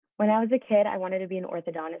When I was a kid, I wanted to be an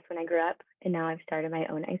orthodontist when I grew up, and now I've started my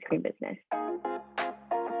own ice cream business.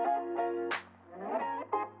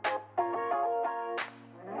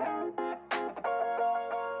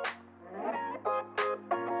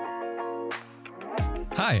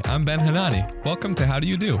 Hi, I'm Ben Hanani. Welcome to How Do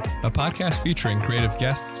You Do, a podcast featuring creative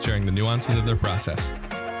guests sharing the nuances of their process.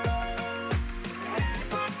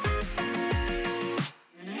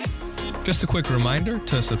 Just a quick reminder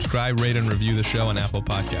to subscribe, rate, and review the show on Apple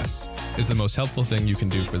Podcasts. It's the most helpful thing you can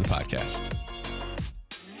do for the podcast.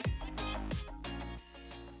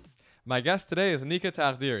 My guest today is Nika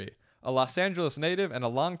Tardiri. A Los Angeles native and a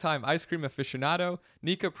longtime ice cream aficionado,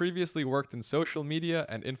 Nika previously worked in social media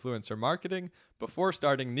and influencer marketing before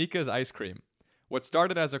starting Nika's Ice Cream. What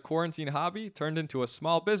started as a quarantine hobby turned into a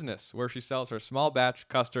small business where she sells her small batch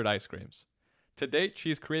custard ice creams. To date,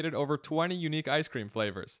 she's created over 20 unique ice cream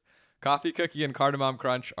flavors. Coffee Cookie and Cardamom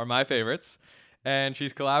Crunch are my favorites, and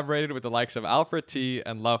she's collaborated with the likes of Alfred Tea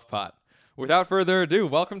and Love Pot. Without further ado,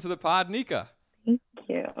 welcome to the pod, Nika. Thank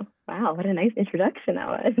you. Wow, what a nice introduction that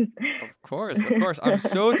was. Of course. I'm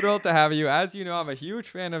so thrilled to have you. As you know, I'm a huge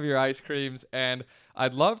fan of your ice creams, and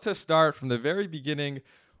I'd love to start from the very beginning.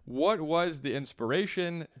 What was the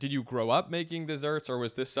inspiration? Did you grow up making desserts, or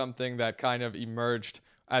was this something that kind of emerged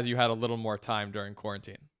as you had a little more time during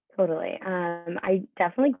quarantine? Totally. I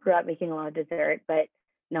definitely grew up making a lot of dessert, but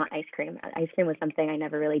not ice cream. Ice cream was something I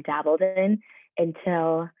never really dabbled in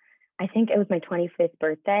until I think it was my 25th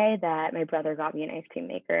birthday that my brother got me an ice cream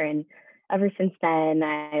maker. And ever since then,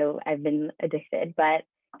 I've been addicted. But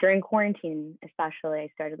during quarantine, especially,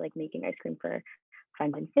 I started like making ice cream for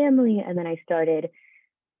friends and family. And then I started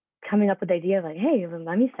coming up with the idea of like, hey,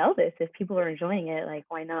 let me sell this. If people are enjoying it, like,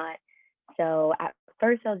 why not? So at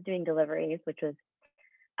first I was doing deliveries, which was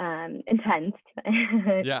intense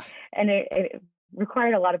Yeah. and it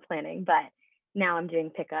required a lot of planning, but now I'm doing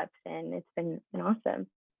pickups and it's been awesome.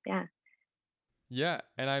 Yeah. Yeah.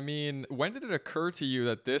 And I mean, when did it occur to you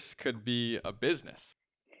that this could be a business?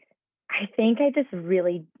 I think I just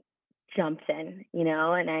really jumped in, and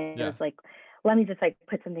I was Yeah. like, let me just like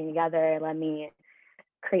put something together. Let me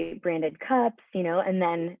create branded cups, and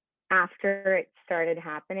then after it started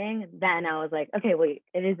happening, then I was like, okay, wait,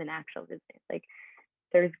 it is an actual business. Like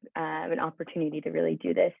there's an opportunity to really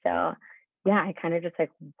do this. So yeah, I kind of just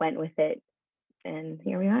like went with it and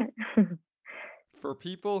here we are. For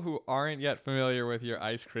people who aren't yet familiar with your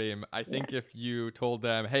ice cream, I Yeah. think if you told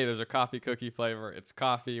them, hey, there's a coffee cookie flavor, it's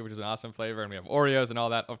coffee, which is an awesome flavor, and we have Oreos and all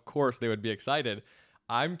that, of course they would be excited.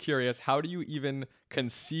 I'm curious, how do you even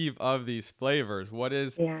conceive of these flavors?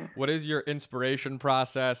 Yeah, What is your inspiration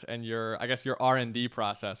process and your R&D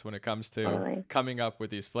process when it comes to totally. coming up with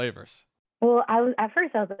these flavors? Well, at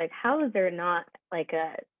first I was like, how is there not like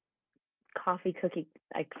a coffee cookie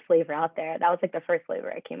like flavor out there? That was like the first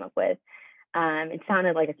flavor I came up with. It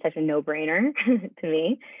sounded like it's such a no-brainer to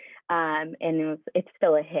me. And it's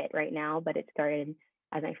still a hit right now, but it started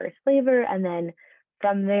as my first flavor. And then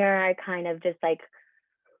from there, I kind of just like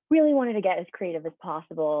really wanted to get as creative as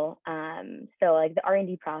possible. So like the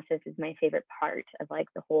R&D process is my favorite part of like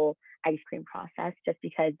the whole ice cream process, just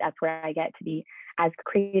because that's where I get to be as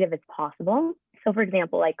creative as possible. So for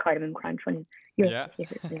example, like Cardamom Crunch, one of your Yeah.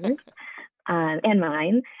 favorite flavors, and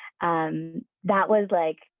mine, that was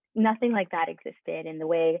like nothing like that existed. And the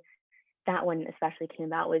way that one especially came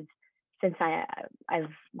about was since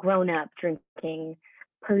I've grown up drinking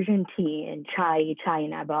Persian tea and chai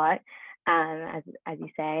and nabat, as you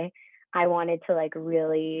say, I wanted to like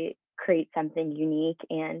really create something unique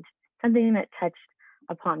and something that touched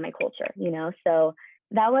upon my culture, So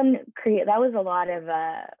that was a lot of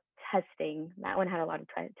testing. That one had a lot of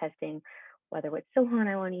testing, whether what sohan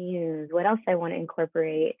I want to use, what else I want to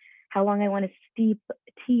incorporate, how long I want to steep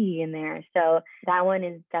tea in there. So that one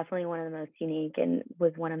is definitely one of the most unique and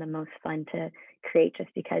was one of the most fun to create just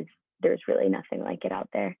because there's really nothing like it out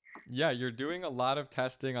there. Yeah, you're doing a lot of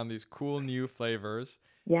testing on these cool new flavors.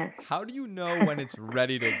 Yes. How do you know when it's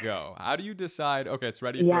ready to go? How do you decide, okay, it's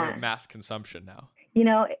ready for Yeah. mass consumption now?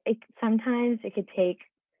 Sometimes it could take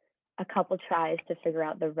a couple tries to figure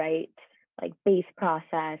out the right like base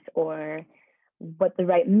process or what the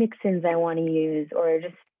right mix-ins I want to use or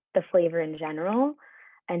just the flavor in general.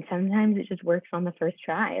 And sometimes it just works on the first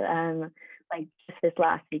try. Like just this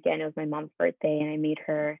last weekend, it was my mom's birthday and I made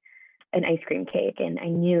her an ice cream cake. And I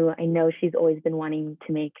know she's always been wanting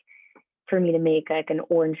for me to make like an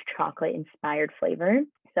orange chocolate inspired flavor.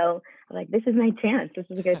 So I'm like, this is my chance. This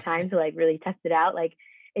is a good time to like really test it out. Like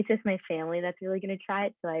it's just my family that's really going to try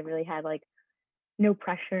it. So I really had like no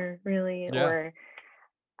pressure really, Yeah. or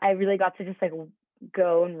I really got to just like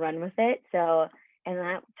go and run with it. So and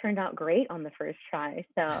that turned out great on the first try.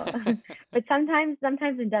 So, but sometimes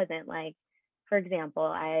it doesn't. Like, for example,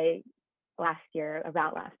 I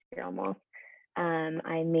about last year almost,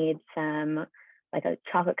 I made some like a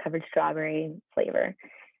chocolate covered strawberry flavor.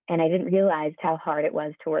 And I didn't realize how hard it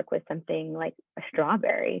was to work with something like a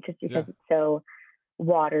strawberry just because Yeah. it's so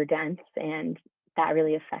water dense and that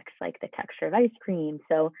really affects like the texture of ice cream.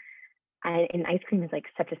 So and ice cream is like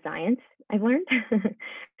such a science, I've learned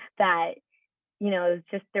that, it was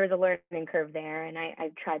just, there was a learning curve there. And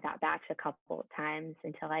I tried that batch a couple of times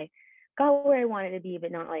until I got where I wanted to be,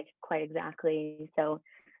 but not like quite exactly. So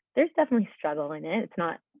there's definitely struggle in it. It's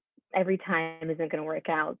not every time isn't going to work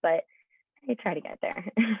out, but I try to get there.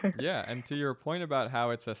 Yeah, and to your point about how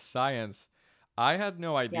it's a science, I had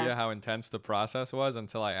no Yeah. idea how intense the process was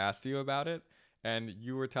until I asked you about it. And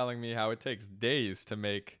you were telling me how it takes days to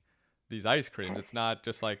make these ice creams. Yes. It's not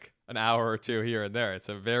just like an hour or two here and there. It's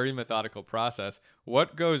a very methodical process.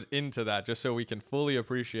 What goes into that, just so we can fully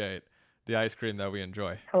appreciate the ice cream that we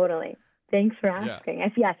enjoy? Totally. Thanks for Yeah.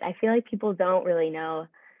 asking. Yes, I feel like people don't really know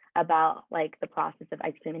about like the process of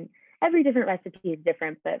ice cream, and every different recipe is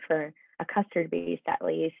different, but for a custard base at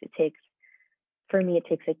least, for me it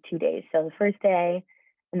takes like 2 days. So the first day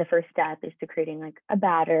and the first step is to creating like a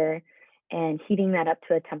batter and heating that up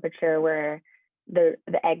to a temperature where the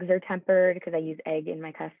eggs are tempered because I use egg in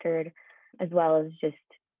my custard, as well as just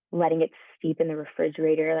letting it steep in the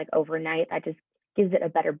refrigerator like overnight. That just gives it a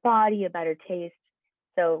better body, a better taste.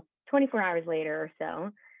 So 24 hours later or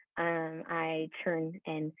so, I churn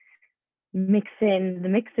and mix in the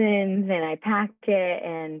mix-ins, and I pack it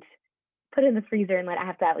and put it in the freezer, and I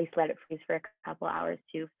have to at least let it freeze for a couple hours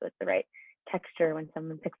too, so it's the right texture when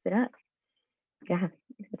someone picks it up. Yeah,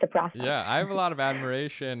 it's a process. Yeah, I have a lot of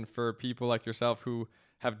admiration for people like yourself who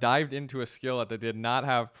have dived into a skill that they did not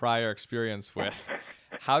have prior experience Yes. with.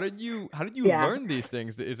 How did you Yeah, learn these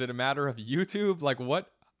things? Is it a matter of YouTube? Like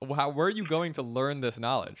where are you going to learn this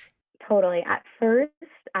knowledge? totally. At first,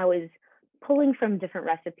 I was pulling from different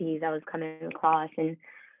recipes I was coming across, and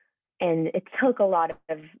it took a lot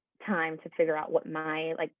of time to figure out what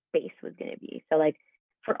my like base was going to be. So like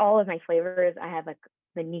for all of my flavors, I have like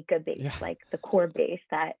the Nika base, Yeah. like the core base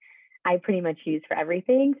that I pretty much use for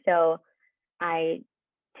everything. So I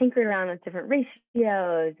tinkered around with different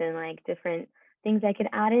ratios and like different things I could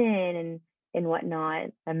add in and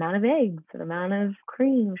whatnot, the amount of eggs, the amount of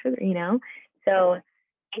cream, sugar. So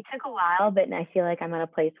it took a while, but I feel like I'm at a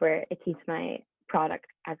place where it keeps my product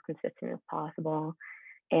as consistent as possible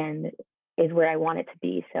and is where I want it to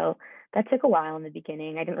be. So that took a while in the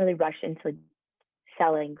beginning. I didn't really rush into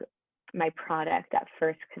selling my product at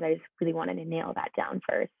first because I just really wanted to nail that down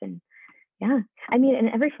first. And yeah, I mean, and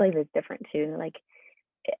every flavor is different too. Like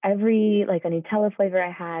like a Nutella flavor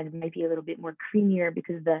I had might be a little bit more creamier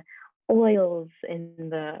because of the oils in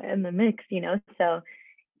the mix. So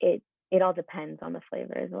it all depends on the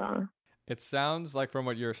flavor as well. It sounds like from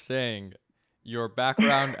what you're saying, your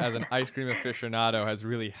background as an ice cream aficionado has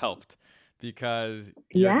really helped because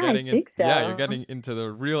Yeah, I think you're so. getting into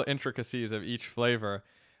the real intricacies of each flavor.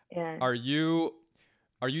 Yeah. Are you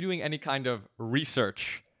are you doing any kind of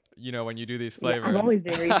research, when you do these Yeah, I'm flavors? always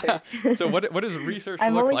doing research. So what does research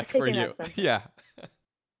I'm look always like for picking up you? something. Yeah.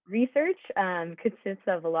 Research consists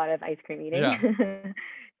of a lot of ice cream eating. Yeah.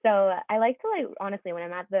 So I like to honestly when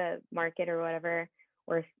I'm at the market or whatever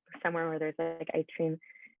or somewhere where there's like ice cream,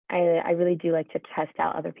 I really do like to test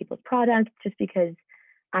out other people's products just because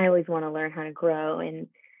I always want to learn how to grow and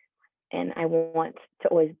I want to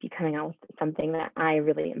always be coming out with something that I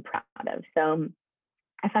really am proud of. So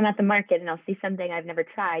if I'm at the market and I'll see something I've never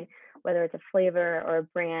tried, whether it's a flavor or a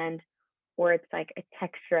brand or it's like a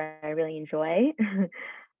texture I really enjoy,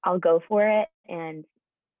 I'll go for it. And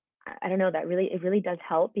I don't know, it really does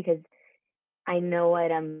help because I know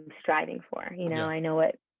what I'm striving for. Yeah. I know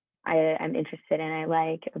what I'm interested in. I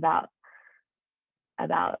like about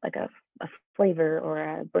like a flavor or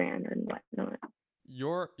a brand or whatnot.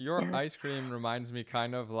 Your Yeah. ice cream reminds me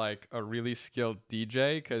kind of like a really skilled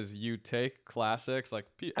DJ because you take classics like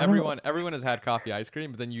Oh, everyone has had coffee ice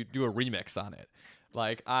cream, but then you do a remix on it.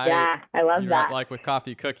 Like yeah. I love that. like with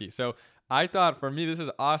coffee cookie. So I thought for me this is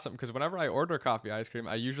awesome because whenever I order coffee ice cream,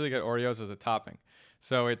 I usually get Oreos as a topping.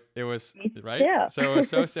 So it was Me right. too. So it was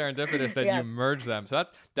so serendipitous that you Yeah. merge them. So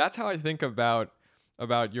that's how I think about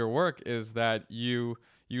your work is that you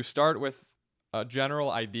start with a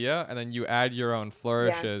general idea and then you add your own Yeah.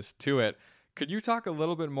 flourishes to it. Could you talk a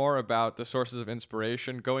little bit more about the sources of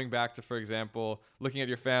inspiration, going back to, for example, looking at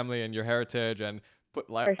your family and your heritage and For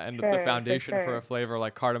and the sure. For foundation for a sure. flavor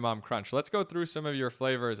like cardamom crunch? Let's go through some of your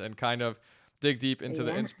flavors and kind of dig deep into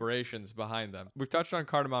the Yeah, inspirations behind them. We've touched on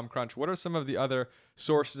Cardamom Crunch. What are some of the other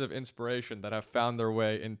sources of inspiration that have found their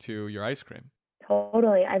way into your ice cream?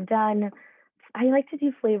 totally. I like to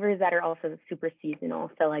do flavors that are also super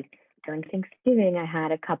seasonal. So like during Thanksgiving, I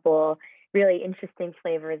had a couple really interesting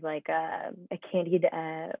flavors like a candied,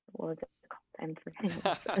 what was it called? I'm forgetting.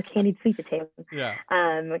 A candied sweet potato. Yeah.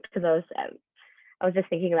 Because I was just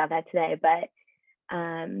thinking about that today, but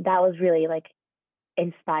that was really like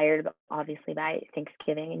inspired obviously by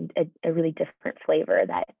Thanksgiving and a really different flavor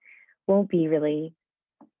that won't be really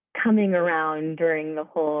coming around during the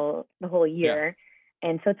whole Yeah. year.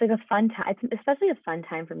 And so it's like a fun time. It's especially a fun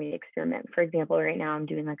time for me to experiment. For example, right now I'm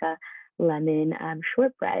doing like a lemon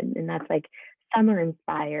shortbread, and that's like summer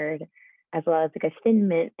inspired, as well as like a thin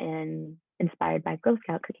mint and inspired by Girl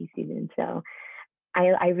Scout cookie season. So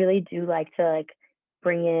I really do like to like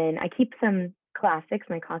bring in. I keep some classics.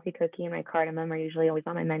 My coffee cookie and my cardamom are usually always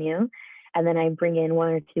on my menu, and then I bring in one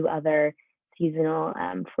or two other seasonal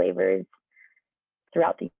flavors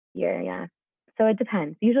throughout the year. Yeah. So it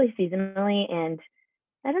depends. Usually seasonally, and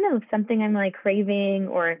I don't know, something I'm like craving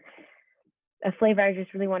or a flavor I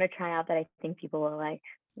just really want to try out that I think people will like.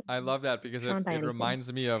 I love that because Drawn by it anything.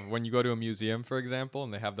 reminds me of when you go to a museum, for example,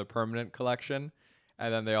 and they have the permanent collection,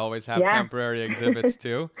 and then they always have Yeah. temporary exhibits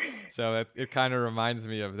too. So it kind of reminds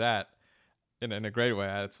me of that in a great way.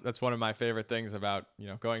 That's one of my favorite things about,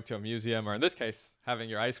 going to a museum, or in this case, having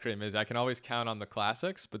your ice cream, is I can always count on the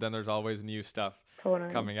classics, but then there's always new stuff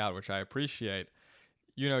Totally. coming out, which I appreciate.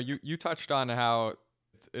 You touched on how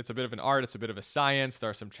it's a bit of an art, it's a bit of a science. There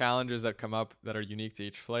are some challenges that come up that are unique to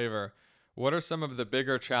each flavor. What are some of the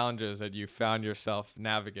bigger challenges that you found yourself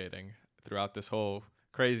navigating throughout this whole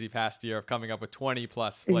crazy past year of coming up with 20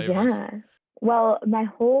 plus flavors? Yeah. Well, my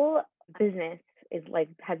whole business is like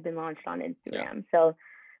has been launched on Yeah. Instagram. So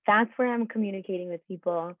that's where I'm communicating with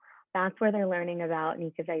people. That's where they're learning about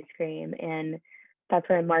Nika's ice cream, and that's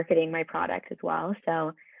where I'm marketing my product as well.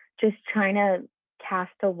 So just trying to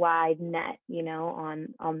cast a wide net,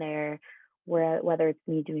 on there, whether it's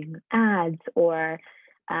me doing ads or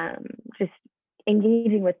um, just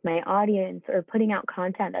engaging with my audience or putting out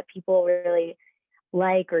content that people really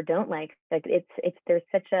like or don't like. Like it's there's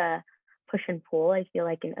such a push and pull. I feel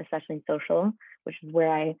like, especially in social, which is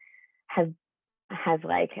where I have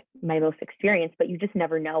like my most experience. But you just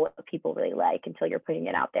never know what people really like until you're putting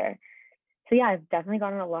it out there. So yeah, I've definitely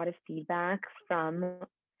gotten a lot of feedback from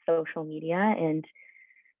social media, and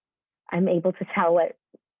I'm able to tell what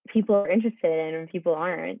people are interested in and people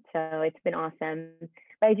aren't. So it's been awesome.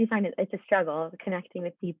 But I do find it's a struggle connecting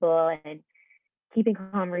with people and keeping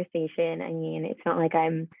conversation. I mean, it's not like I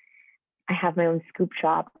have my own scoop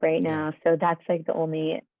shop right Yeah. now. So that's like the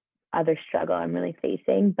only other struggle I'm really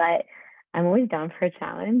facing. But I'm always down for a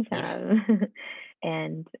challenge. Yeah.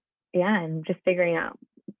 And yeah, I'm just figuring out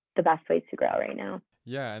the best ways to grow right now.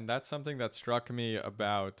 Yeah, and that's something that struck me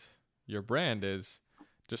about your brand is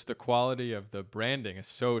just the quality of the branding is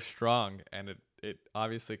so strong, and it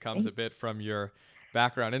obviously comes a Thanks. bit from your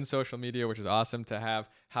background in social media, which is awesome to have.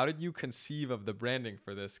 How did you conceive of the branding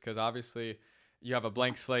for this? Because obviously you have a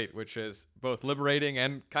blank slate, which is both liberating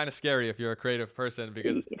and kind of scary if you're a creative person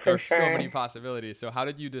because there For are so many sure. possibilities. So how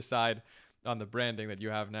did you decide on the branding that you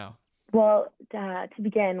have now? Well, to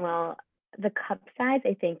begin, the cup size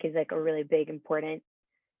I think is like a really big important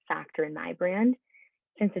factor in my brand,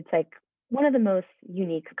 since it's like one of the most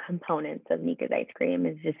unique components of Nika's ice cream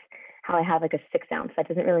is just how I have like a 6 ounce that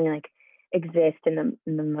doesn't really like exist in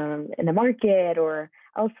the market or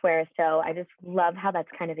elsewhere. So I just love how that's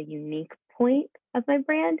kind of a unique point of my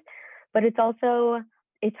brand. But it's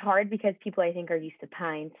hard because people I think are used to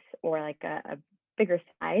pints or like a bigger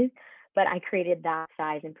size. But I created that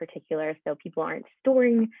size in particular so people aren't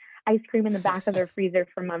storing ice cream in the back of their freezer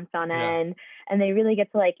for months on Yeah. end, and they really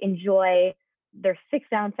get to like enjoy their 6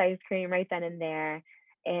 ounce ice cream right then and there,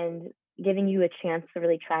 and giving you a chance to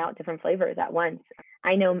really try out different flavors at once.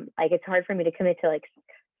 I know like it's hard for me to commit to like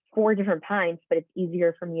 4 different pints, but it's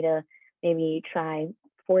easier for me to maybe try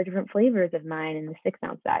 4 different flavors of mine in the 6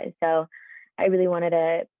 ounce size. So I really wanted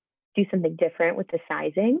to do something different with the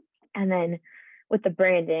sizing. And then with the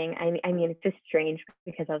branding, I mean, it's just strange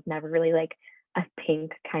because I was never really like a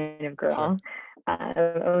pink kind of Sure. girl.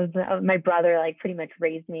 My brother like pretty much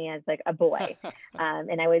raised me as like a boy,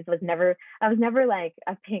 and I was never like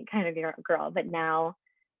a pink kind of girl. But now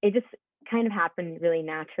it just kind of happened really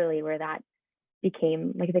naturally where that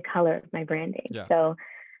became like the color of my branding. Yeah. So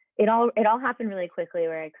it all happened really quickly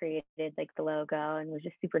where I created like the logo and was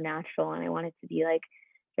just super natural, and I wanted to be like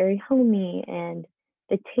very homey, and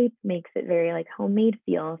the tape makes it very like homemade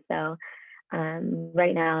feel. So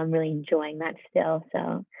right now I'm really enjoying that still.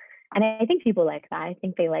 So And I think people like that. I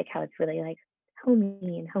think they like how it's really like homey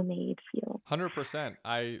and homemade feel.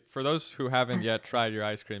 100%. For those who haven't yet tried your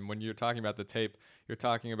ice cream, when you're talking about the tape, you're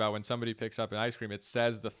talking about when somebody picks up an ice cream, it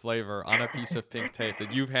says the flavor on a piece of pink tape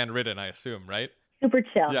that you've handwritten, I assume, right? Super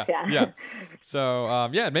chill, Yeah, yeah. yeah. So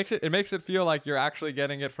yeah, it makes it feel like you're actually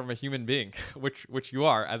getting it from a human being, which you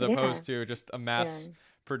are, as Yeah, opposed to just a yeah, mass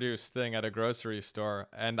produced thing at a grocery store.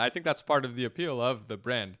 And I think that's part of the appeal of the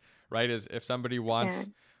brand, right? Is if somebody yeah.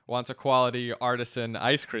 wants a quality artisan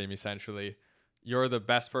ice cream, essentially, you're the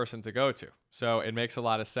best person to go to. So it makes a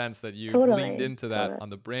lot of sense that you've leaned Totally, into that totally. on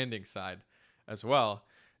the branding side as well.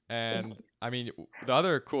 Thank And you. I mean, the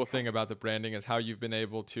other cool thing about the branding is how you've been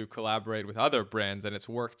able to collaborate with other brands and it's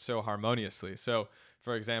worked so harmoniously. So,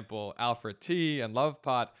 for example, Alfred Tea and Love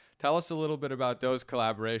Pot, tell us a little bit about those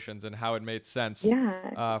collaborations and how it made sense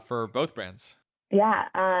Yeah, for both brands. yeah.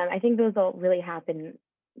 I think those all really happen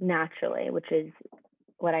naturally, which is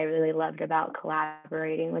what I really loved about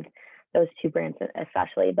collaborating with those two brands,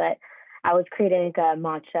 especially. But I was creating a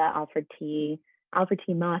matcha Alfred tea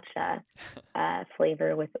matcha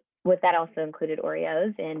flavor with that also included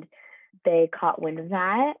Oreos, and they caught wind of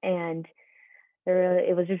that, and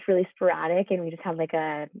it was just really sporadic, and we just had like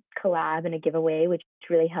a collab and a giveaway, which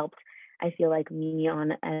really helped. I feel like me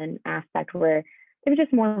on an aspect where there was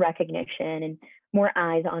just more recognition and more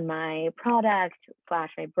eyes on my product slash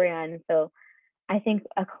my brand. So I think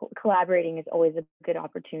collaborating is always a good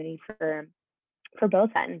opportunity for both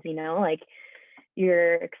ends. Like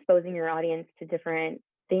you're exposing your audience to different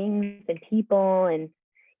things and people, and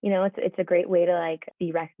it's a great way to like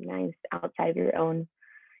be recognized outside of your own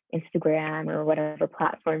Instagram or whatever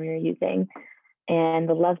platform you're using. And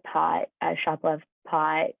the Love Pot, Shop Love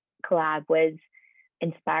Pot collab was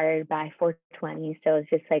inspired by 420. So it's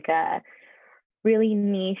just like a really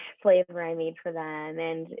niche flavor I made for them.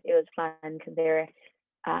 And it was fun because they're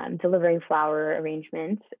delivering flower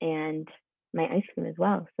arrangements and my ice cream as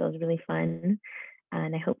well. So it was really fun.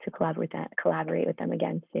 And I hope to collaborate with them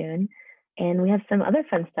again soon. And we have some other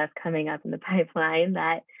fun stuff coming up in the pipeline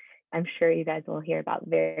that I'm sure you guys will hear about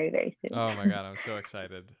very, very Oh my soon. God, I'm so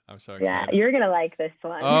excited. I'm so Yeah, excited. you're gonna like this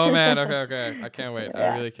one. Oh man, okay, okay. I can't wait. I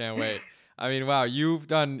Yeah. really can't wait. I mean, wow, you've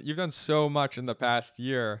done so much in the past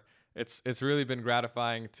year. It's really been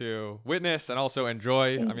gratifying to witness and also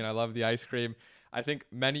enjoy. I Thanks. mean, I love the ice cream. I think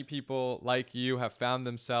many people like you have found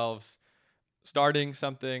themselves starting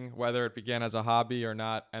something, whether it began as a hobby or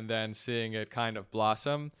not, and then seeing it kind of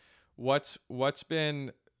blossom. What's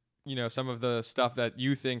been, some of the stuff that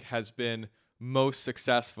you think has been most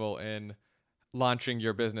successful in launching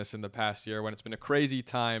your business in the past year when it's been a crazy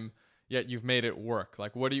time, yet you've made it work?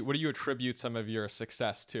 Like, what do you attribute some of your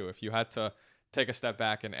success to if you had to take a step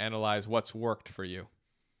back and analyze what's worked for you?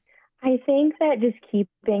 I think that just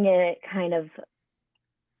keeping it kind of,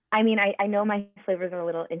 I mean, I know my flavors are a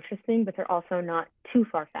little interesting, but they're also not too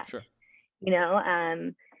far fetched, Sure. you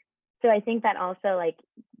know? So I think that also like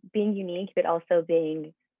being unique, but also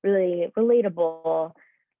being really relatable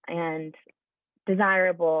and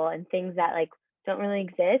desirable and things that like don't really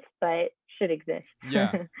exist, but should exist.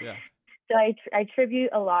 Yeah. Yeah. So I attribute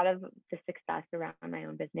a lot of the success around my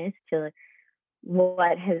own business to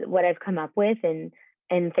what I've come up with, and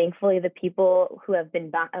thankfully the people who have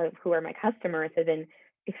been who are my customers have been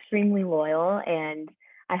extremely loyal, and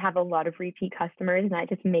I have a lot of repeat customers, and that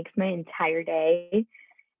just makes my entire day.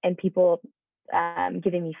 And people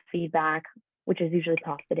giving me feedback, which is usually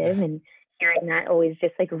positive, Yeah. and hearing that always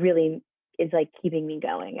just like really is like keeping me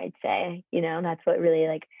going. I'd say, that's what really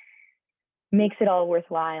like makes it all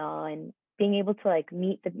worthwhile, and being able to like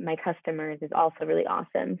meet my customers is also really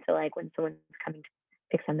awesome. So like when someone's coming to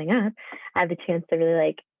pick something up, I have the chance to really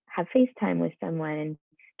like have FaceTime with someone and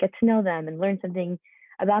get to know them and learn something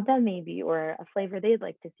about them maybe, or a flavor they'd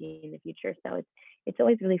like to see in the future. So it's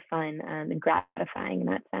always really fun and gratifying in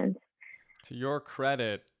that sense. To your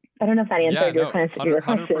credit, I don't know if that yeah, answered no, your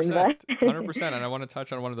 100 question, percent, but 100%. And I want to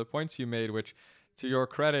touch on one of the points you made, which, to your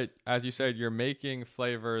credit, as you said, you're making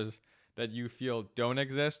flavors that you feel don't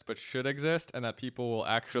exist but should exist, and that people will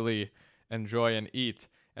actually enjoy and eat.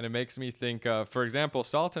 And it makes me think of, for example,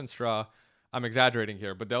 Salt and Straw. I'm exaggerating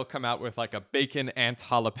here, but they'll come out with like a bacon ant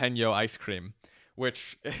jalapeno ice cream,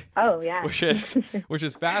 which, oh yeah, which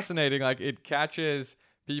is fascinating. Like it catches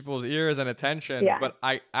people's ears and attention, yeah, but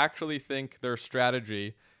I actually think their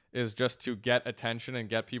strategy is just to get attention and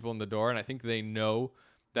get people in the door. And I think they know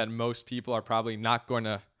that most people are probably not going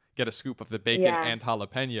to get a scoop of the bacon yeah, and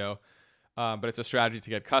jalapeno, but it's a strategy to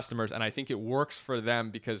get customers. And I think it works for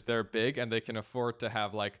them because they're big and they can afford to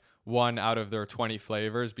have like one out of their 20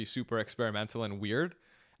 flavors be super experimental and weird.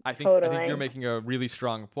 I think you're totally. making a really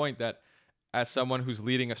strong point that as someone who's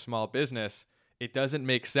leading a small business, it doesn't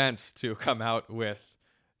make sense to come out with,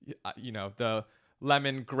 the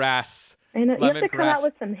lemongrass, I know you have to come out lemongrass,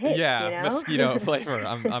 with some hits, you yeah, know? mosquito flavor.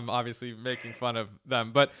 I'm obviously making fun of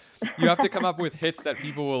them, but you have to come up with hits that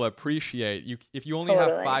people will appreciate. If you only have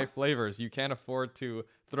Totally. 5 flavors, you can't afford to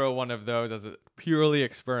throw one of those as a purely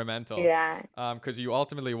experimental, Yeah. because you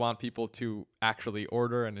ultimately want people to actually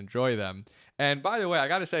order and enjoy them. And by the way, I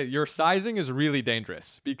got to say, your sizing is really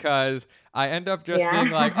dangerous because I end up just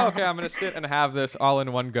being like, okay, Yeah. I'm going to sit and have this all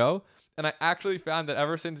in one go. And I actually found that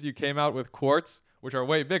ever since you came out with quarts, which are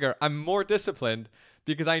way bigger, I'm more disciplined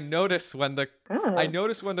because I Oh, notice when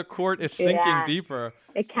the quart is sinking yeah. deeper,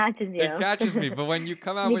 It catches it you. catches me. But when you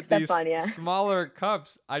come out with Sneaks up these on you. smaller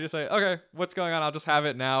cups, I just say, okay, what's going on? I'll just have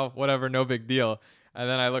it now, whatever, no big deal. And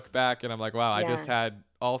then I look back and I'm like, wow, I just Yeah. had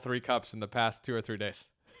all 3 cups in the past 2 or 3 days.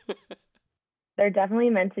 They're definitely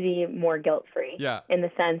meant to be more guilt-free Yeah, in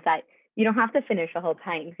the sense that you don't have to finish a whole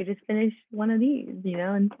pint. You could just finish one of these,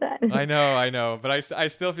 instead. I know, but I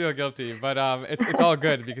still feel guilty. But it's all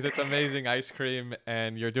good because it's amazing ice cream,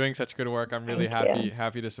 and you're doing such good work. I'm really Thank you.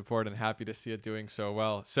 happy to support and happy to see it doing so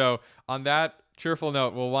well. So on that cheerful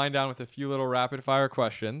note, we'll wind down with a few little rapid fire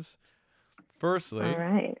questions. All Firstly,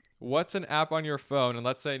 right. what's an app on your phone, and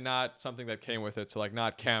let's say not something that came with it, so like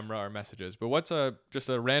not camera or messages, but what's a just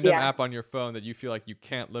a random Yeah. app on your phone that you feel like you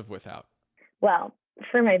can't live without? Well,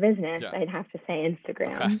 for my business, Yeah. I'd have to say Okay.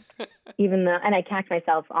 Instagram, even though, and I catch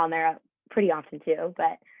myself on there pretty often too,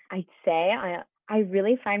 but I'd say I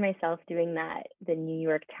really find myself doing the New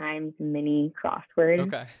York Times mini crossword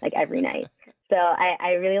Okay. like every night. So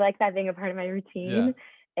I really like that being a part of my Yeah. routine,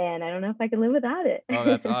 and I don't know if I could live without Oh,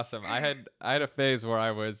 that's it. awesome. I had a phase where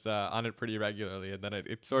I was on it pretty regularly, and then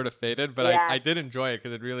it sort of faded, but I Yeah, did enjoy it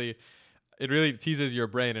because it really teases your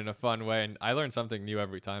brain in a fun way, and I learned something new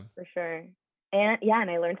every time. for sure. And yeah, and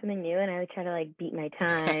I learned something new, and I would try to like beat my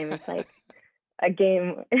time. It's like a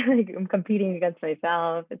game, like I'm competing against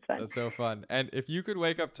myself. It's fun. That's so fun. And if you could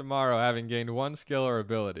wake up tomorrow having gained one skill or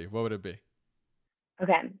ability, what would it be?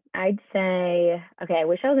 Okay, I'd say, okay, I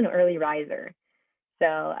wish I was an early riser. So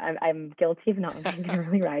I'm guilty of not being an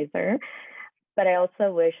early riser, but I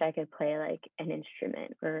also wish I could play like an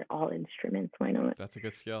instrument or all instruments. Why not? That's a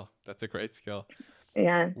good skill. That's a great skill.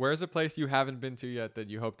 Yeah. Where's a place you haven't been to yet that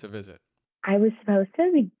you hope to visit? I was supposed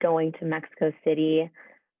to be going to Mexico City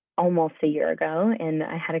almost a year ago, and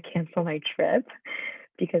I had to cancel my trip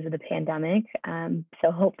because of the pandemic.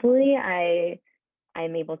 So hopefully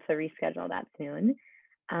I'm able to reschedule that soon,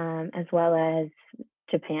 as well as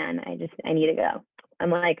Japan. I need to go. I'm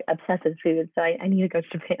like obsessed with food, so I need to go to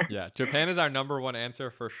Japan. Yeah, Japan is our number one answer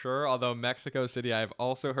for sure. Although Mexico City, I've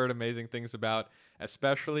also heard amazing things about,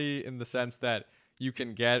 especially in the sense that you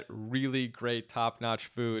can get really great top notch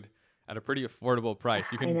food at a pretty affordable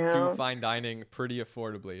price. You I can do know. fine dining pretty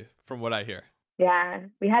affordably, from what I hear. Yeah,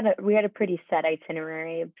 we had a pretty set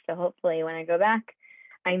itinerary, so hopefully when I go back,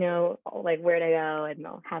 I know like where to go and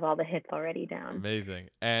I'll have all the hits already down. Amazing.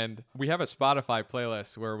 And we have a Spotify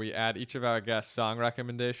playlist where we add each of our guests song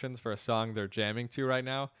recommendations for a song they're jamming to right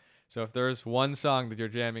now. So if there's one song that you're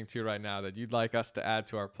jamming to right now that you'd like us to add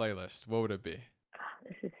to our playlist, what would it be?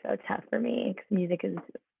 This is so tough for me because music is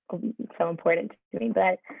so important to me,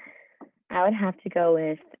 but I would have to go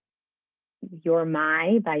with "You're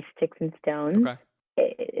My" by Sticks and Stones. Okay.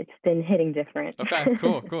 It's been hitting different. Okay,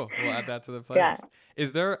 cool, cool. We'll add that to the Yeah. playlist.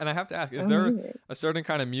 Is there, and I have to ask, is there Amazing. a certain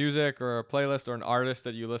kind of music or a playlist or an artist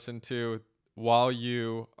that you listen to while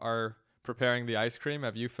you are preparing the ice cream?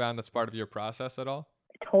 Have you found that's part of your process at all?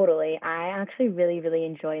 Totally. I actually really, really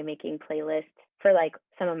enjoy making playlists for like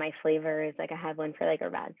some of my flavors. Like I have one for like a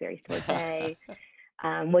raspberry sorbet,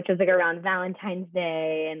 which was like around Valentine's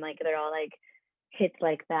Day, and like they're all like hits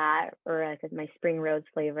like that. Or like my spring rose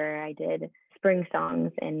flavor, I did spring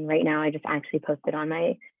songs, and right now I just actually posted on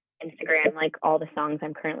my Instagram like all the songs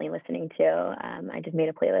I'm currently listening to. I just made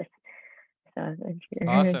a playlist, so if you're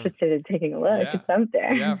Awesome. interested in taking a look, Yeah. it's up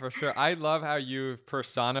Yeah, there. for sure. I love how you've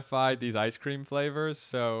personified these ice cream flavors.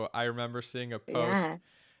 So I remember seeing a post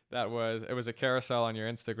Yeah, it was a carousel on your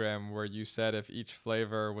Instagram where you said if each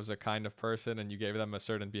flavor was a kind of person and you gave them a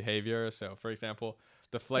certain behavior. So for example,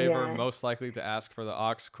 the flavor yeah. most likely to ask for the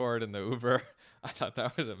aux cord and the Uber. I thought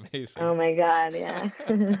that was amazing. Oh my God, yeah.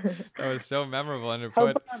 That was so memorable and it put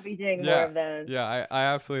Hopefully, I'll be doing more yeah. of those. Yeah, I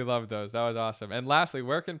absolutely love those. That was awesome. And lastly,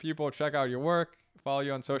 where can people check out your work, follow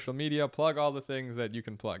you on social media, plug all the things that you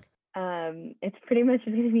can plug? It's pretty much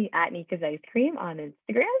going to be at Nika's Ice Cream on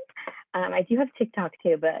Instagram. I do have TikTok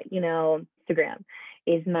too, but Instagram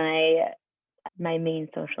is my main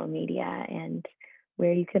social media and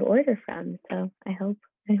where you could order from. So I hope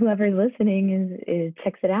whoever's listening is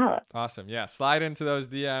checks it out. Awesome. Yeah. Slide into those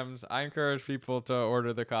DMs. I encourage people to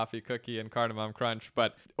order the coffee cookie and cardamom crunch,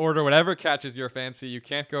 but order whatever catches your fancy. You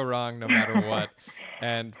can't go wrong no matter what.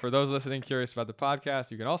 And for those listening curious about the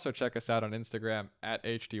podcast, you can also check us out on Instagram at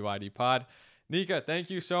HDYDpod. Nika, thank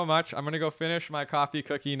you so much. I'm going to go finish my coffee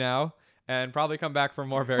cookie now and probably come back for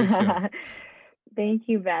more very soon. Thank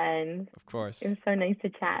you, Ben. Of course. It was so nice to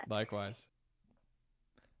chat. Likewise.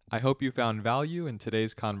 I hope you found value in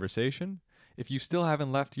today's conversation. If you still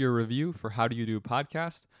haven't left your review for How Do You Do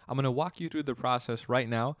Podcast, I'm going to walk you through the process right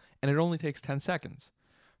now, and it only takes 10 seconds.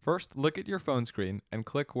 First, look at your phone screen and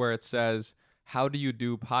click where it says How Do You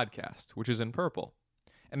Do Podcast, which is in purple.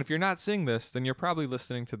 And if you're not seeing this, then you're probably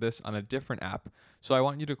listening to this on a different app. So I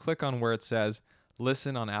want you to click on where it says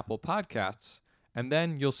Listen on Apple Podcasts, and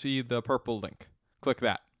then you'll see the purple link. Click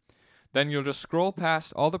that. Then you'll just scroll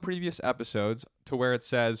past all the previous episodes to where it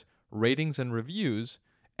says Ratings and Reviews,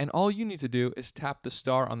 and all you need to do is tap the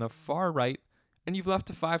star on the far right, and you've left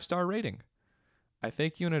a 5-star rating. I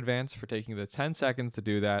thank you in advance for taking the 10 seconds to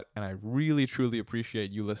do that, and I really, truly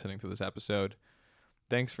appreciate you listening to this episode.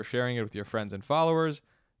 Thanks for sharing it with your friends and followers,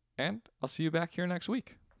 and I'll see you back here next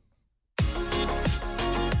week.